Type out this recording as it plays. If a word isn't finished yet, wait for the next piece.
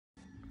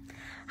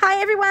Hi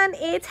everyone,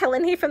 it's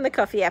Helen here from the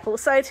Coffee Apple.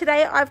 So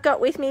today I've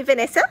got with me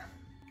Vanessa.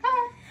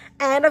 Hi.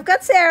 And I've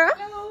got Sarah.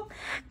 Hello.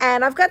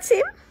 And I've got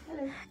Sim.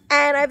 Hello.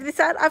 And over this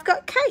side I've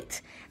got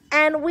Kate.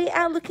 And we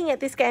are looking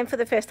at this game for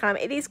the first time.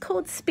 It is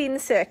called Spin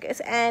Circus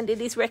and it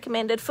is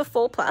recommended for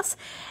 4+.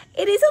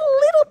 It is a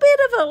little bit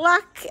of a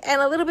luck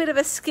and a little bit of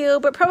a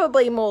skill, but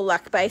probably more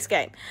luck-based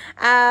game.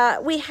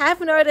 We have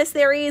noticed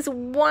there is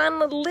one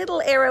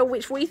little error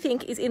which we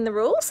think is in the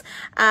rules,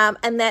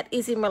 and that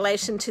is in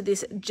relation to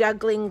this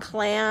juggling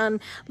clown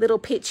little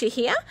picture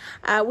here.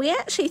 We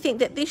actually think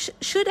that this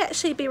should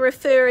actually be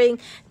referring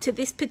to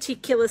this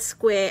particular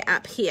square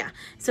up here.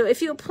 So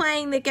if you're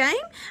playing the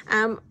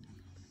game,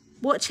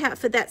 watch out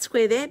for that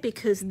square there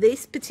because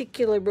this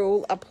particular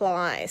rule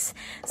applies.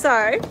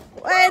 So,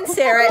 and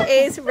Sarah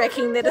is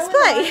wrecking the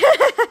display.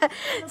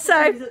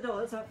 So,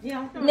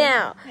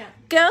 now,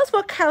 girls,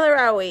 what colour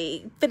are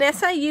we?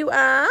 Vanessa, you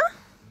are?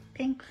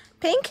 Pink.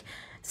 Pink.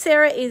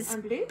 Sarah is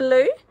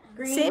blue.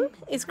 Green. Sim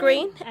is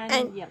green.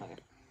 And yellow.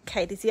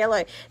 Kate is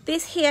yellow.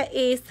 This here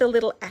is the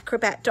little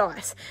acrobat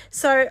dice.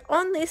 So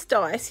on this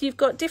dice, you've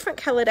got different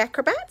coloured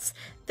acrobats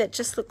that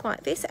just look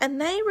like this, and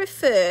they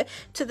refer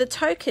to the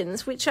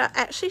tokens which are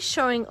actually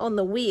showing on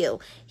the wheel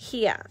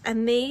here.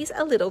 And these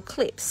are little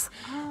clips.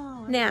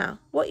 Oh, okay. Now,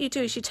 what you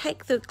do is you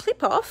take the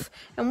clip off,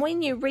 and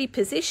when you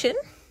reposition,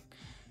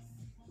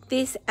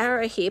 this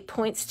arrow here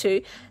points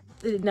to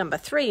the number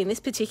 3 in this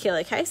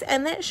particular case,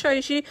 and that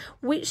shows you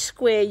which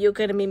square you're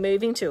going to be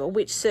moving to, or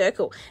which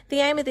circle. The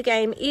aim of the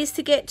game is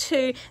to get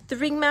to the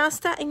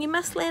ringmaster, and you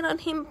must land on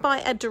him by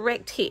a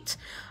direct hit.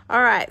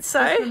 All right, so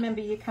just remember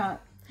you can't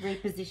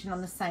reposition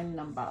on the same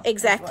number.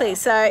 Exactly. Well.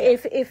 So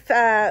if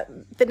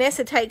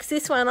Vanessa takes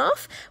this one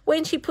off,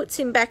 when she puts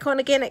him back on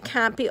again, it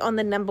can't be on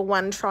the number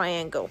 1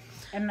 triangle.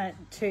 And the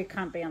 2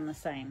 can't be on the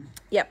same.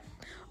 Yep.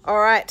 All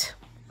right.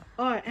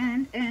 Oh,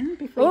 and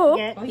before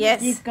you forget,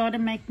 yes, you've got to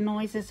make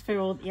noises for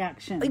all the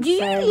actions. You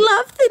so,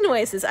 love the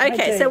noises.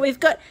 Okay, so we've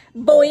got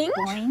boing,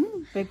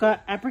 boing. We've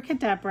got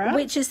abracadabra,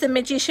 which is the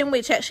magician,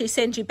 which actually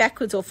sends you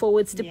backwards or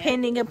forwards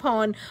depending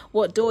upon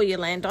what door you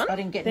land on. I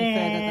didn't get any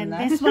further than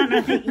that. This one,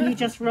 I think you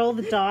just roll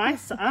the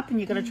dice up and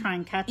you've got to try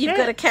and catch it. You've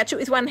got to catch it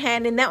with one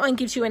hand, and that one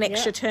gives you an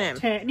extra turn.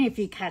 Turn if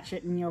you catch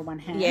it in your one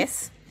hand.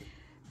 Yes.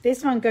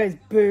 This one goes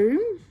boom.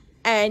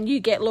 And you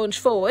get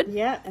launched forward.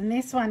 Yeah, and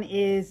this one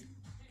is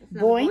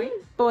boing.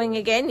 Boing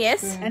again,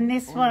 yes. And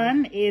this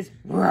one is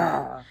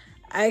roar.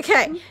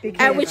 Okay,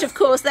 which of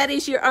course that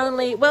is your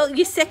only, well,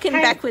 your second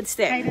backward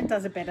step. Hayden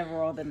does a better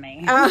roar than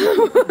me.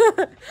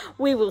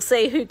 We will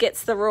see who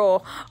gets the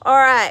roar. All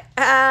right,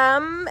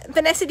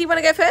 Vanessa, do you want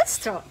to go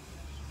first? Sure.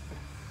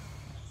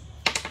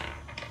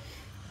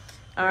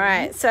 All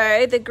right,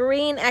 so the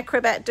green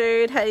acrobat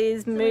dude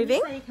is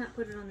moving. When you say you can't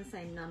put it on the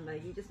same number,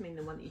 you just mean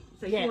the one that you...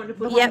 So if you want to the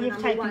put one the you've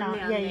number taken 1 off.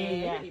 down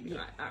there, you'd be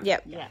like, all right.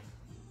 Yep. Yeah.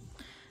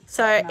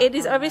 So it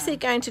is obviously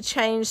going to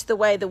change the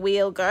way the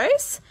wheel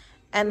goes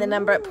and the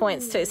number it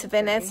points to. So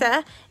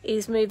Vanessa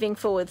is moving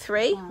forward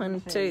 3.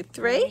 1, 2,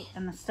 3.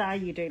 And the star,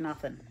 you do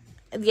nothing.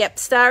 Yep,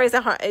 star is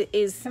a Can I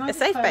just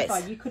safe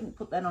clarify, base. you couldn't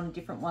put that on a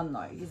different one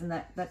though, isn't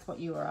that's what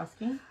you were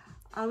asking?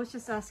 I was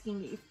just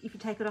asking if you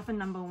take it off a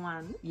number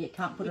 1, You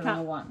can't put it on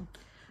a 1.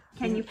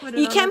 can you put it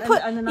You on can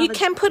put another... you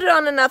can put it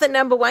on another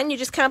number 1. You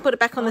just can't put it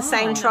back on the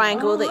same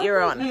triangle that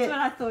you're on. That's what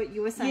I thought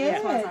you were saying. Yeah,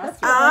 That's what I was that's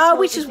asking. what I thought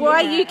Which is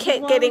why you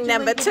kept Why getting would you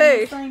number leave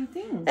it 2. on the same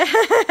thing? All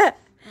right.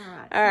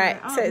 All right,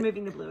 I'm so-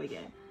 moving the blue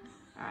again.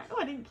 All right. Oh,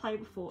 I didn't play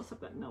before, so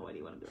I've got no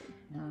idea what I'm doing.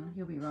 No,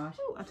 you'll be right.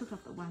 Oh, I took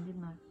off the 1,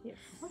 didn't I? Yes.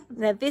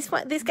 Now this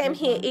game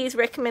here is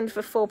recommended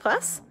for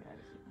 4+.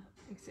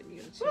 Except you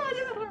got to choose.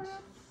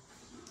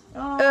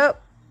 Oh,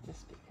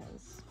 Just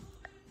because.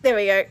 there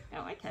we go.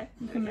 Oh, okay.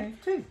 You There can we go.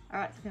 move 2. All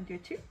right, so I'm going to go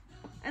 2.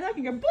 And I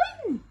can go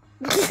boing!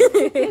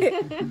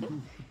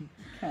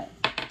 Okay.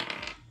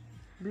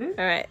 Blue.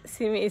 All right,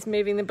 Sim is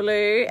moving the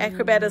blue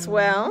acrobat as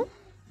well.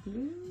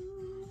 Blue.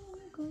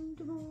 Going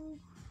to go.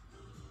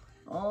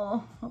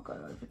 Oh, I've got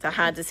over. It's a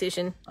hard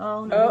decision.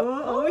 Oh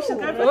no. Oh, we should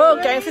go for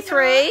Oh, going for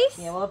 3.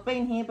 Yeah, well, I've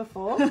been here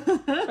before. 1, 2,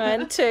 and not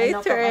got much 3.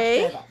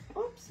 further.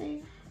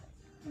 Oopsie.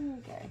 There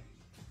we go.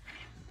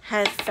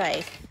 Have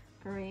faith.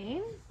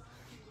 green.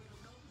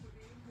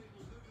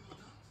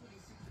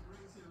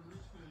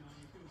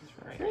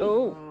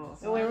 Oh,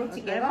 So we're all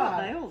together.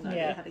 They all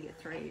know how to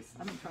get 3s.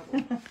 I'm in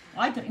trouble.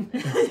 I don't.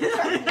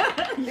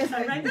 Yes,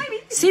 I know, baby.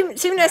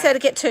 Sim knows how to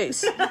get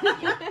 2s.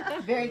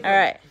 Very good. All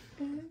right.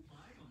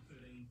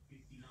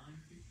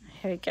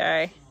 Here we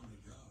go.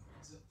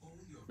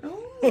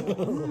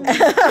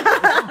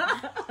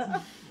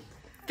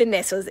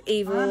 Vanessa's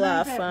evil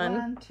laugh.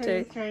 1,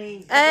 2,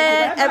 3.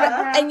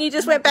 and you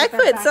just went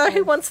backwards. So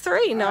who wants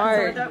 3? So I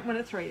No. don't want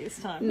a 3 this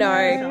time. No.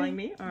 You're telling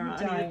me? All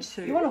right, I need a Don't.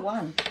 2. You want a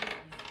 1?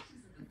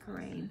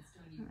 green.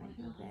 Right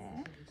here,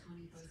 there.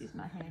 Excuse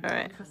my hand. All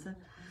right.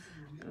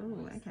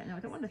 Oh, okay. No, I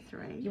don't want a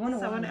 3. You want a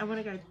 1? I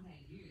want to go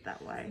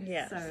that way.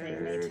 Yeah, so you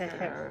need to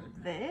have...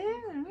 There.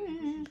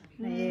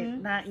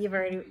 Nah, you've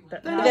already...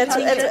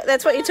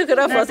 That's what you took it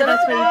off, wasn't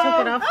That's it? where you took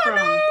it off from.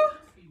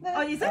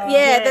 Oh, you said?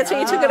 Yeah, that's where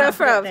you took it off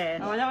from. Oh, I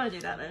don't want to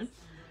do that then.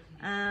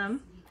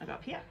 I got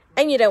up here.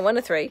 And you don't want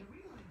a 3.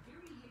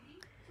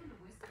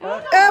 Oh,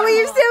 well,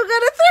 you've still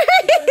got a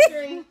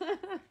 3.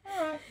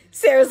 Alright.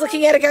 Sarah's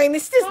looking at it going,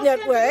 this does not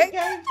work.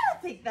 I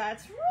don't think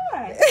that's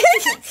right.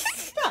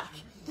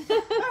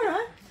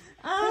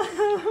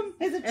 Alright.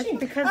 There's a It's chink.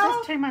 because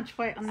there's too much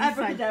weight on this side.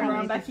 Abracadabra, I'm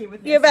probably. back here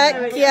with You're this. back,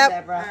 There we go.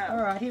 yep.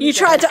 Alright, here we You go.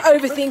 tried to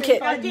overthink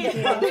it. I did.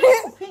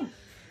 Pink.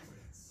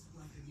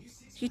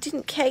 You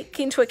didn't take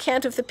into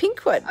account of the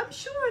pink one. I'm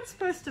sure it's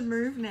supposed to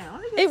move now.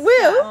 I think It it's-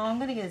 will. Oh, I'm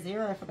going to get a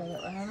 0 if I go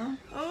that way, aren't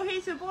Oh,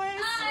 here's your boys.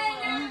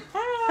 Hi.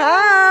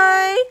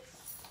 I?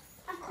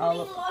 Oh,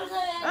 look.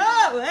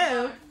 Oh,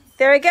 wow.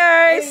 There he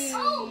goes.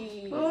 Oh,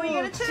 you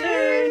got a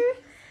 2.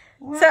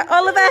 So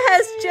Oliver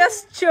has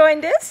just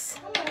joined us.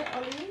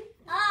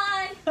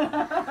 Hi. I'm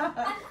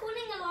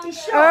calling along.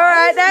 All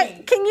right, now,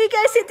 can you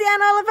go sit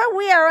down, Oliver?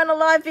 We are on a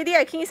live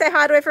video. Can you say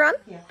hi to everyone?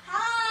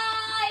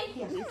 Hi.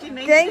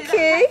 Thank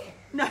you.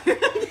 No.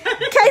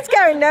 Kate's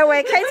going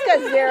nowhere. Kate's got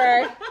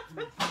 0.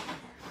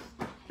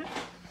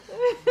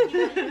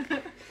 Hey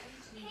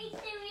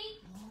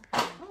Siri,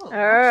 Oh.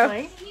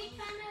 Actually, can you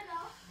turn it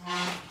off?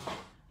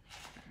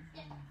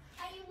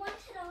 I want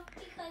it off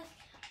because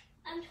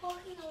I'm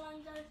talking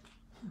along the.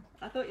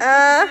 I thought you were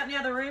out in the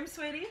other room,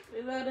 sweetie.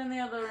 Leave that in the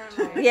other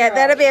room. Yeah,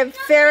 that'll be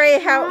very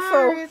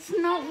helpful. it's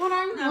not what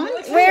I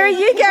want. Where are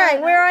you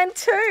going? We're on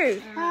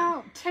 2.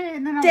 Oh, 2,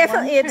 and then I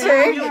Definitely a 2.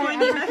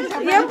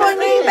 You're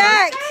bringing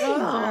back.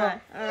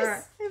 Alright,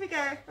 alright. Here we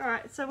go.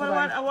 Alright, so what do I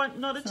want? I want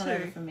not a It's not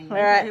over 2. for me. All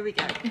right. Here we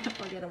go.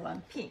 I'll get a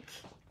 1. Pink.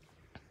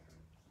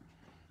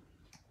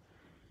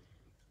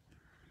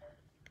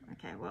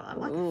 Okay, well, I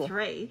like a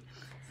 3.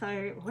 So,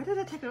 where did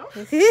I take it off?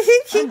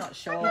 I'm not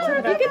sure. You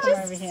could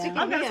just stick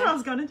Oh, that's what I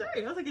was going to do.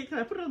 I was like, can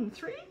I put it on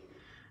 3?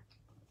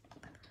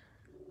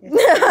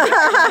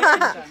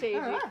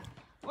 Alright.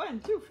 1,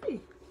 2, 3.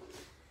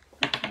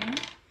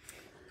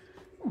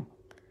 All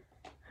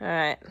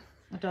right.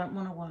 I don't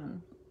want a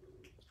 1.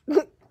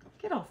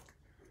 Get off.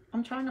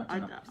 I'm trying not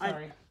to.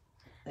 Sorry.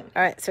 All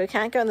right, so we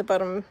can't go on the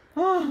bottom.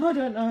 Oh, I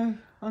don't know.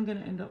 I'm going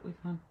to end up with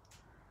 1.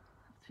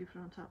 So you put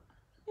it on top.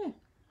 Yeah.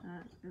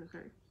 Alright, here we go.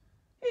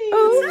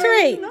 Oh,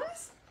 3.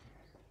 Nice.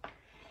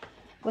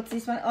 What's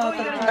this one? Oh,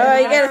 Oh,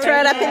 you got to throw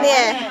it up in the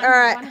air. All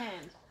right.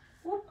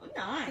 Oh,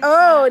 nice.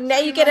 Oh, now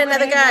you get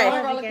another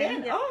go. Roll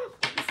again. Oh,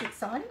 this is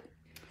exciting.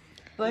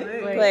 Blue.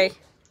 Blue.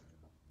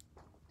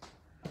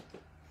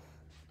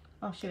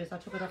 Oh, shoot. I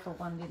took it off for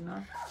 1, didn't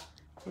I?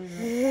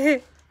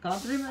 Blue.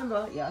 Can't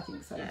remember. Yeah, I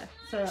think so. Yeah.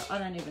 So I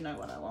don't even know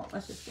what I want.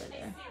 Let's just go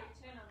there.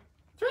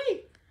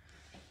 3.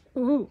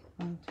 Ooh.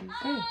 1, 2, 3.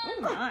 Oh,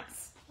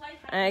 nice.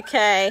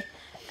 Okay,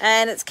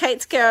 and it's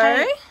Kate's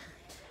go.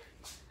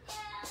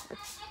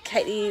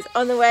 Katie's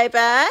on the way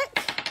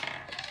back.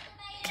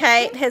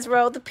 Kate has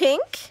rolled the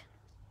pink.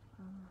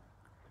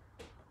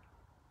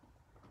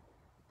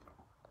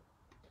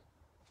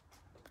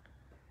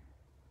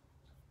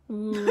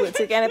 Ooh, what's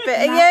it going to be?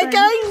 You're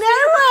going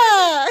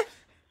nowhere.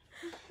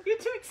 You're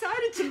too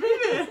excited to move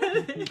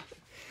it.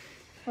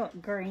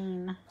 What,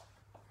 green?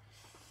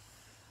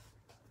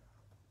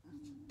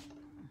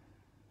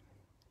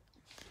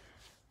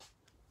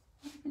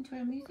 Into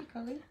our music,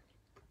 Ollie.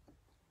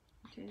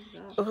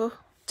 Oh,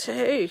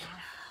 2.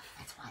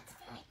 That's why it's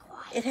very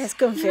quiet. It has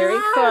gone very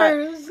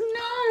quiet.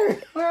 No.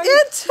 Where are A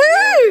you? 2.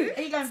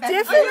 Are you going back?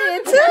 Definitely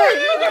a 2.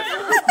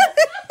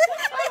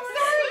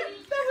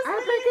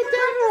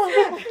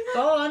 Abracadabra.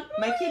 Go on,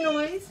 make your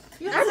noise.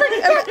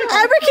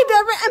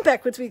 Abracadabra, and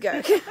backwards we go.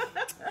 All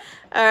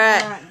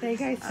right. Alright, there you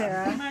go,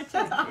 Sarah. My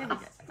turn. Here we go.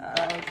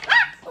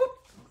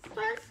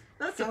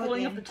 That's a Go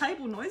falling off again. the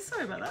table noise.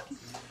 Sorry about that.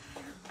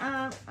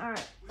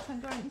 Alright. So I'm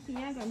going here.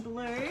 I'm going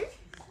blue.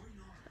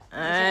 All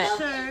right.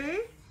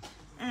 2.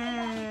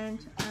 And,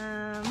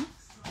 I'll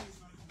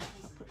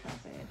put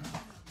that there.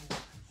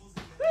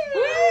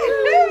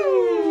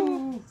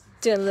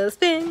 Doing a little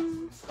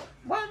spin.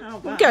 1. Oh,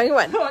 wow. Going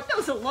 1. Oh, that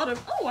was a lot of.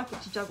 Oh, I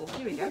get to juggle.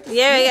 Here we go.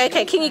 Yeah,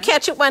 okay. Can you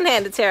catch it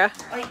one-handed, Sarah?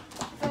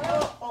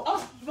 Oh,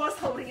 I was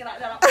holding it like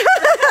that. Yes, I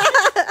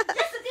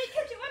did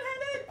catch it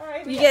one-handed. All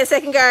right. You get a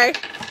second go.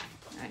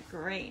 Alright,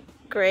 green.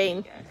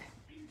 Green.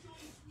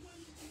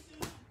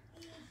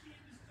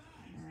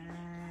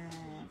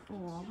 Oh, I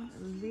want a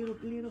little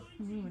bit.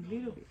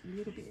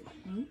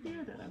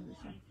 Yeah, that I'm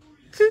just like,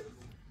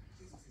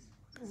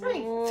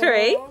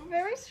 3.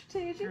 very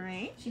strategic.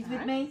 Green. She's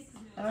with me.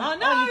 Oh, Oh,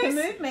 no. you can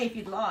move me if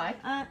you'd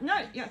like. No,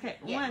 yeah, okay.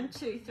 Yeah. 1,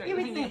 2, 3. You're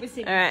with Hang me. on, we're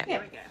sitting. All right.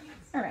 There we go.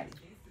 Alright.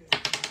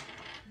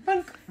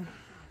 Bunk.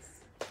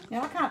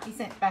 Now I can't be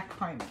sent back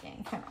home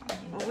again, can I?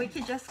 Well, we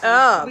could just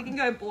Oh. we can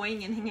go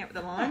boing and hang out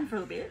with the line for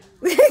a bit.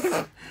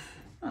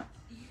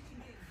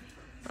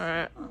 All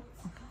right.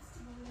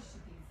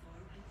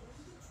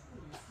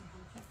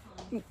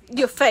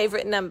 Your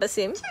favourite number,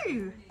 Sim?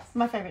 2.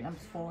 My favourite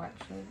number's 4,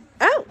 actually.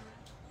 Oh.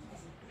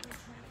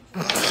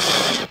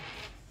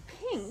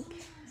 Pink.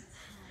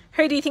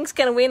 Who do you think's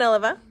going to win,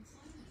 Oliver?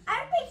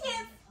 I'm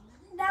picking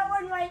that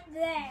one right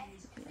there.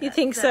 You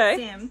think That's so?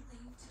 Sim.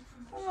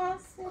 Oh,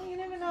 so you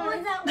never know.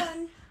 What's that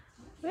one?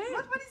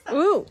 What is that?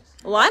 Ooh,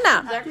 liner.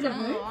 I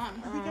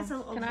think it's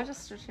a Can I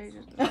just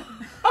strategically?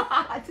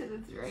 I did a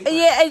 3.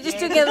 Yeah, I'm just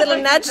doing a little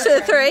nudge to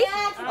the 3. Okay.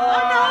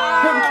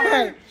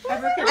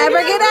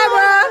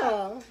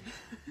 Abracadabra.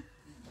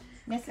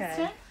 Nessa's Okay.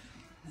 turn.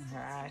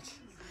 Right.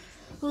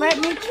 Let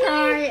me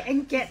try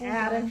and get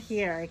out of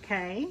here,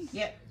 okay?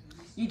 Yep.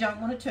 You don't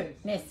want a 2.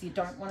 Ness, you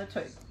don't want a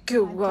 2.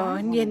 Go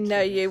on, you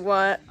know you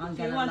want. I'm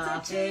going to wants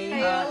laugh. a 2?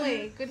 Hey,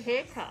 Ollie, good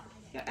haircut.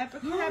 Your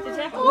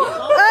abracadabra.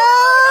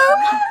 Oh!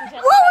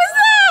 What was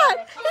that?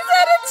 Is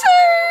that a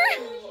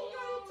 2?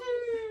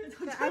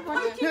 I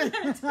want to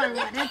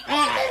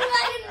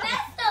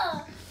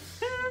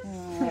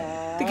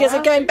Because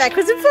I'm going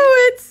backwards and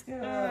forwards.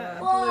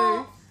 Alright,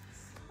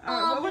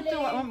 what do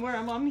I want? Where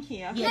I'm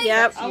here. Yes,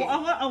 Yep. that's you.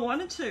 I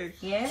wanted to.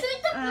 Yeah. Put the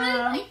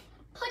blue,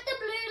 put the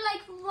blue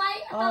like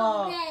right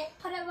about there.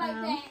 Put it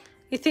right there.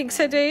 You think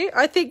so, do you?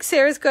 I think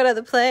Sarah's got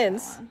other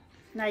plans.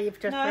 No, you've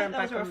just put No, it that was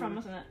back where on. from,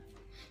 wasn't it?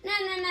 No.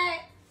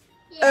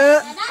 Yeah,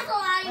 that's a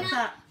line. What's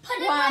that? Put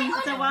it One. right Is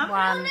on it one? Put it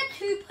on the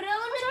 2. Put it on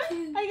the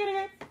 2. Are you gonna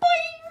go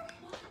boing?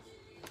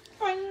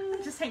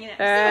 Boing. Just hanging out.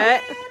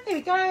 Alright. There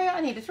we go.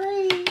 I need a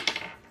 3.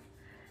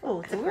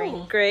 Oh, it's a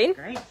green. Green.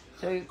 Great.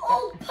 2.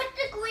 Oh, put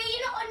the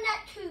green on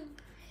that 2.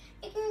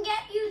 It can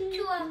get you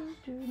to a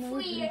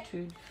 3.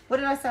 What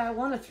did I say? I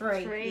want a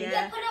 3.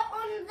 Yeah, put it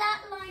on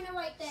that line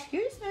right there.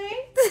 Excuse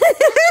me.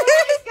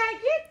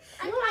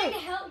 I'm trying to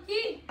help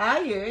you.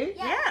 Are you?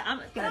 Yeah. Yeah, I'm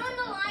Put it on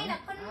the line.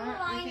 Put it on the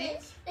line. okay.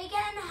 They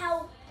get in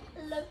how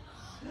low.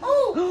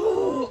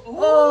 Oh!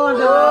 Oh I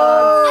no.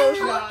 told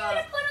you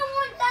to put it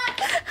on that.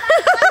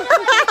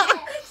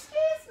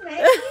 Excuse me.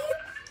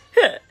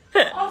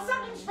 Oh,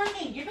 something's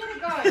ringing. You better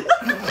go.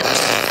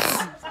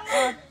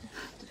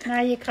 No,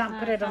 you can't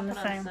put it on the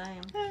same. I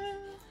don't know.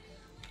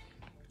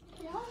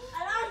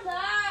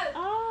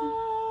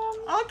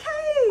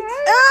 Okay.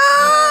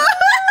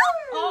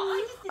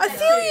 I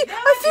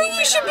feel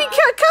you should be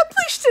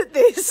accomplished at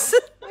this.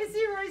 We're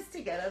zeros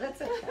together.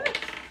 That's okay.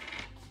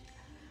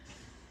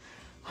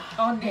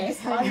 Oh,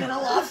 Ness, I'm gonna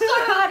laugh so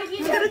hard if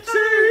you get a 2.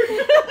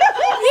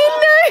 You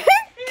know.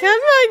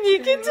 Come on, you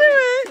can do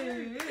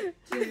it.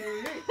 2.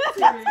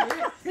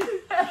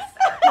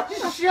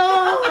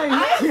 Surely.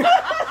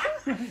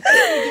 You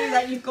do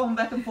that, you've gone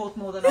back and forth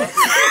more than I did.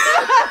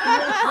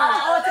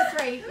 Oh, it's a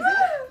 3.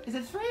 Is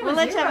it 3 or Well,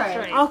 let's have a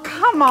 3. Oh,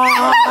 come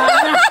on.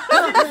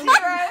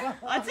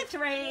 It's a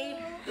 3.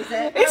 Is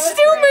it? It's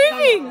still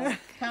moving.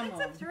 Come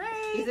on. 3.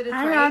 Is it a 3?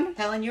 Hang on.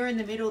 Helen, you're in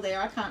the middle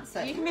there. I can't You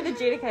say. can be the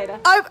adjudicator.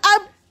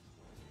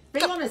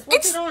 Be honest.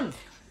 What's it on?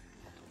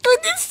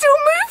 It's still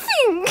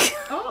moving.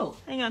 Oh.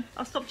 Hang on,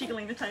 I'll stop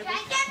jiggling the table.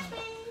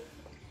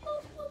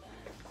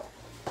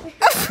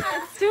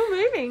 It's still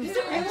moving.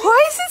 Why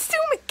is it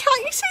still moving?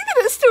 Can't you see that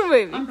it's still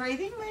moving? I'm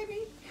breathing, maybe.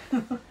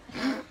 That's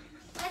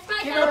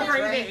my Give her a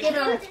brother. 3. Give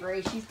her a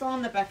 3. She's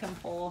gone the back and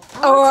forth.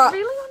 All right.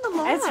 Really on the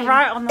line. It's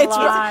right on the It's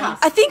line.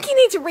 I think you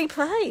need to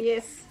replay.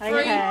 Yes.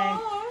 Okay.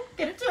 Oh,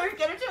 get a 2.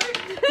 Get a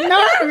 2.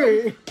 No.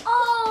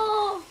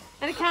 Oh.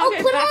 And it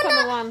can't go back on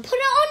the one. Put it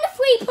on the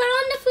 3. Put it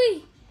on the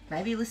 3.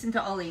 Maybe listen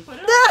to Ollie. You never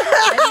know.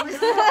 Put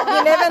it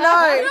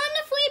on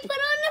the 3. Put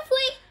it on the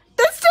 3.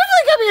 That's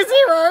definitely going to be a 0.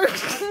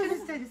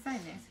 Let's do the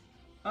same, Ness.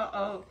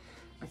 Uh-oh.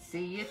 I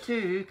see you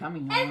 2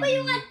 coming on.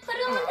 Everyone, put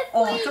it on the 3.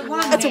 Oh, it's a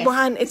 1. It's a Ness.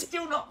 1. It's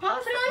Still not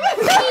passed. Put it on the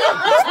 3. Put it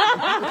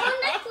on the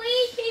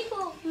 3,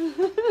 people.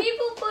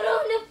 People, put it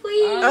on the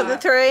 3. oh, the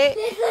 3.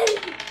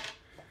 Listen.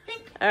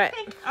 All right.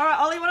 Alright,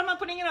 Ollie, what am I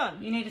putting it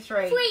on? You need a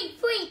 3. 3.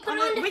 Put it on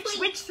the 3.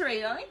 Which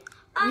 3, Ollie?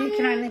 You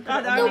can only put Oh,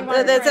 it the on only one.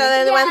 one. There's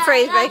only one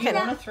 3 I vacant.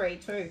 want a 3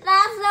 too.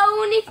 That's the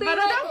only 3. But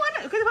I don't want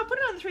it, because if I put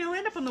it on the 3, I'll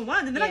end up on the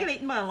 1, and then I get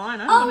eaten by a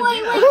lion. I Oh, don't want wait,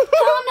 to do wait. that.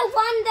 Put on the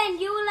 1 then.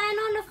 You will land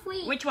on the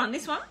 3. Which one?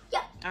 This one?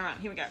 Yep. Alright,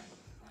 here we go.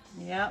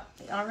 Yeah,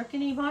 I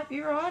reckon he might be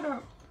right.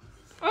 Or...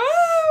 Oh!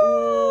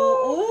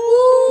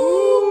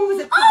 Ooh, is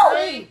it a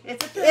 3?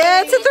 It's a 3.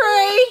 Yeah, it's a 3.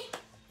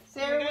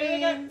 Sarah Here we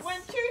go. wins. 1,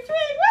 2, 3.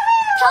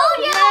 Woohoo! Told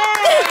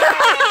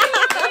you.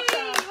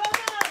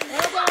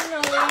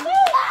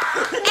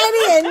 And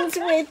it ends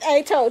with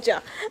a told ya.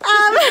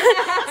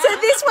 So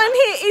this one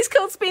here is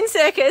called Spin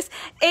Circus.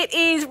 It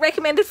is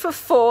recommended for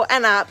 4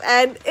 and up,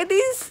 and it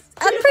is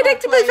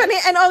unpredictably funny,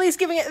 and Ollie's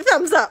giving it a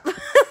thumbs up.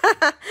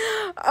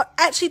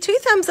 Actually 2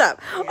 thumbs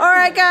up. All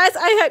right, guys,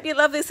 I hope you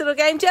love this little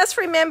game. Just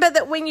remember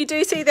that when you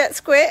do see that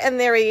square, and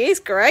there he is,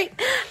 great.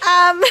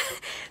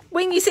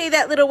 When you see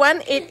that little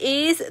one, it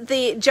is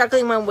the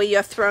juggling one where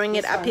you're throwing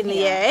it up in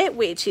the air,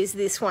 which is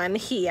this one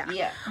here.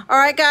 Yeah. All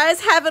right,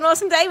 guys, have an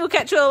awesome day. We'll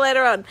catch you all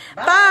later on.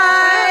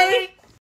 Bye.